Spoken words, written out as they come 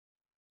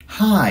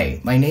Hi,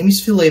 my name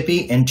is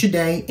Felipe, and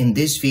today in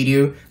this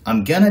video,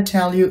 I'm gonna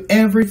tell you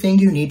everything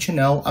you need to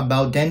know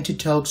about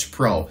Dentitox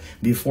Pro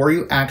before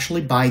you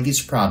actually buy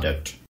this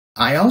product.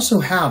 I also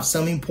have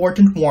some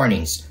important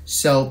warnings,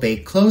 so pay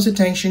close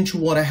attention to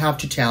what I have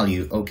to tell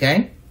you,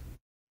 okay?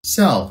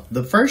 So,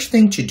 the first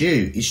thing to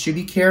do is to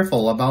be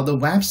careful about the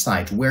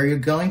website where you're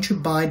going to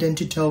buy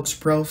Dentitox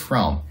Pro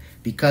from,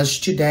 because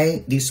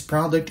today this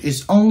product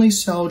is only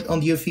sold on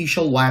the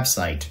official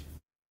website.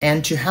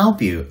 And to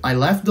help you, I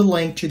left the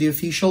link to the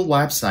official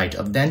website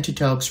of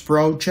Dentitox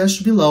Pro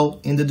just below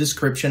in the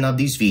description of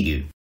this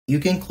video. You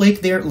can click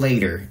there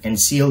later and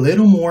see a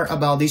little more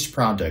about this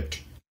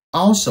product.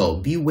 Also,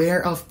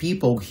 beware of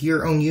people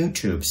here on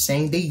YouTube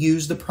saying they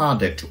use the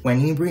product when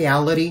in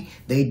reality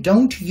they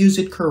don't use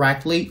it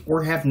correctly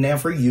or have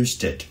never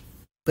used it.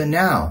 But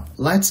now,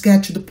 let's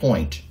get to the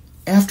point.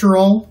 After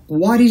all,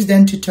 what is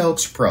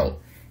Dentitox Pro?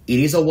 It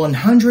is a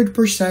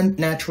 100%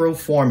 natural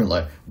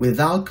formula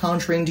without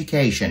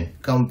contraindication,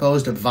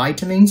 composed of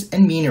vitamins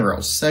and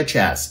minerals such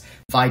as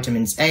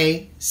vitamins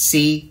A,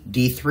 C,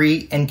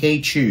 D3, and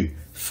K2,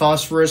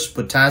 phosphorus,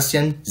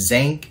 potassium,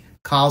 zinc,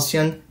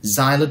 calcium,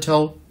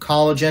 xylitol,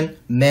 collagen,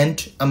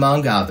 mint,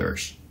 among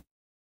others.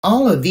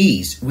 All of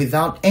these,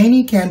 without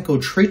any chemical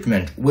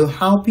treatment, will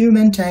help you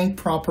maintain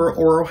proper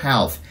oral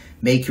health,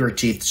 make your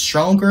teeth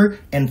stronger,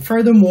 and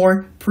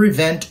furthermore,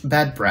 prevent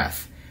bad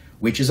breath,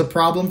 which is a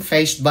problem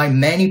faced by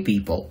many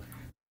people.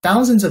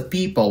 Thousands of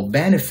people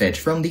benefit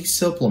from this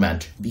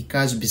supplement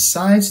because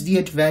besides the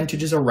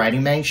advantages already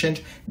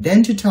mentioned,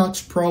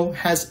 Dentitox Pro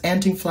has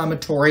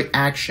anti-inflammatory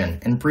action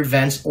and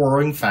prevents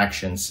oral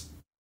infections.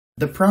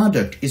 The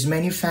product is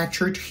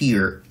manufactured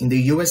here in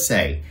the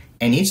USA,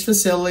 and its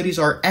facilities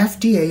are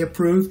FDA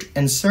approved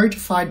and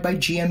certified by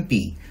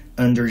GMP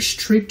under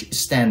strict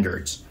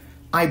standards.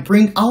 I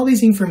bring all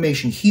this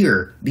information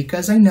here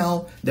because I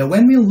know that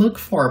when we look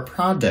for a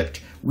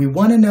product, we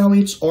want to know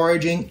its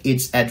origin,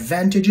 its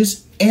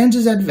advantages and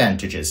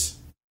disadvantages.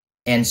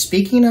 And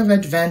speaking of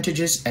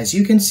advantages, as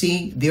you can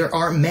see, there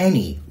are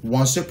many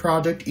once the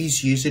product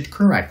is used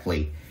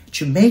correctly.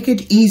 To make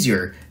it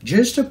easier,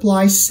 just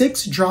apply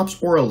 6 drops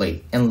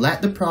orally and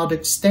let the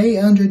product stay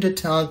under the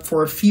tongue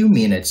for a few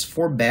minutes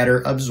for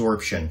better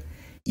absorption.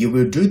 You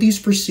will do this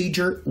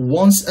procedure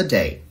once a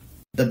day.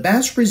 The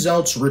best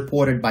results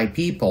reported by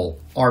people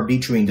are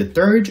between the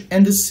 3rd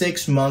and the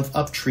 6th month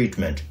of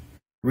treatment.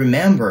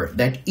 Remember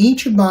that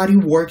each body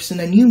works in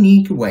a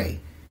unique way.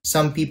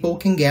 Some people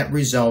can get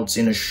results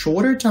in a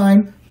shorter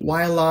time,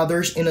 while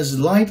others in a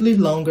slightly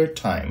longer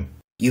time.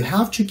 You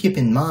have to keep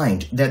in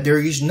mind that there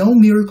is no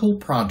miracle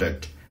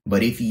product,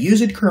 but if you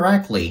use it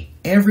correctly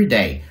every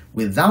day,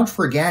 without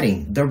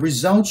forgetting, the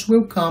results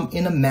will come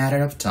in a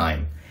matter of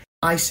time.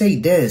 I say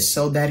this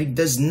so that it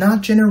does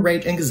not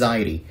generate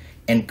anxiety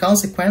and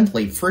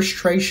consequently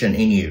frustration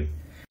in you.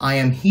 I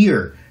am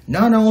here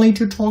not only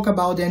to talk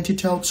about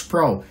Dentitox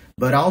Pro,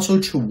 but also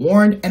to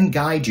warn and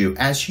guide you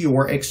as to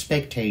your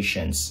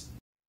expectations.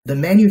 The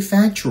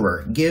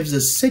manufacturer gives a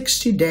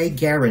 60-day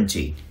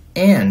guarantee,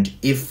 and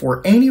if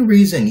for any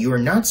reason you are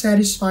not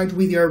satisfied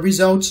with your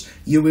results,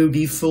 you will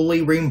be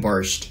fully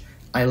reimbursed.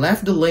 I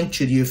left the link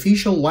to the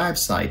official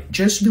website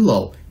just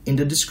below in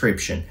the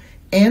description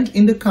and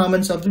in the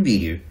comments of the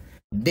video.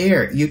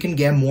 There you can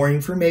get more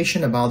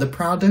information about the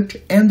product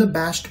and the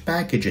best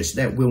packages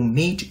that will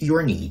meet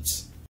your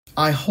needs.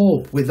 I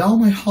hope with all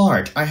my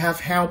heart I have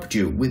helped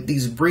you with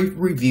this brief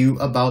review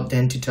about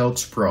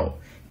Dentitox Pro.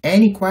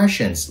 Any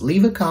questions,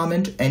 leave a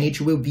comment and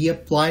it will be a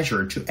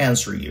pleasure to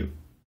answer you.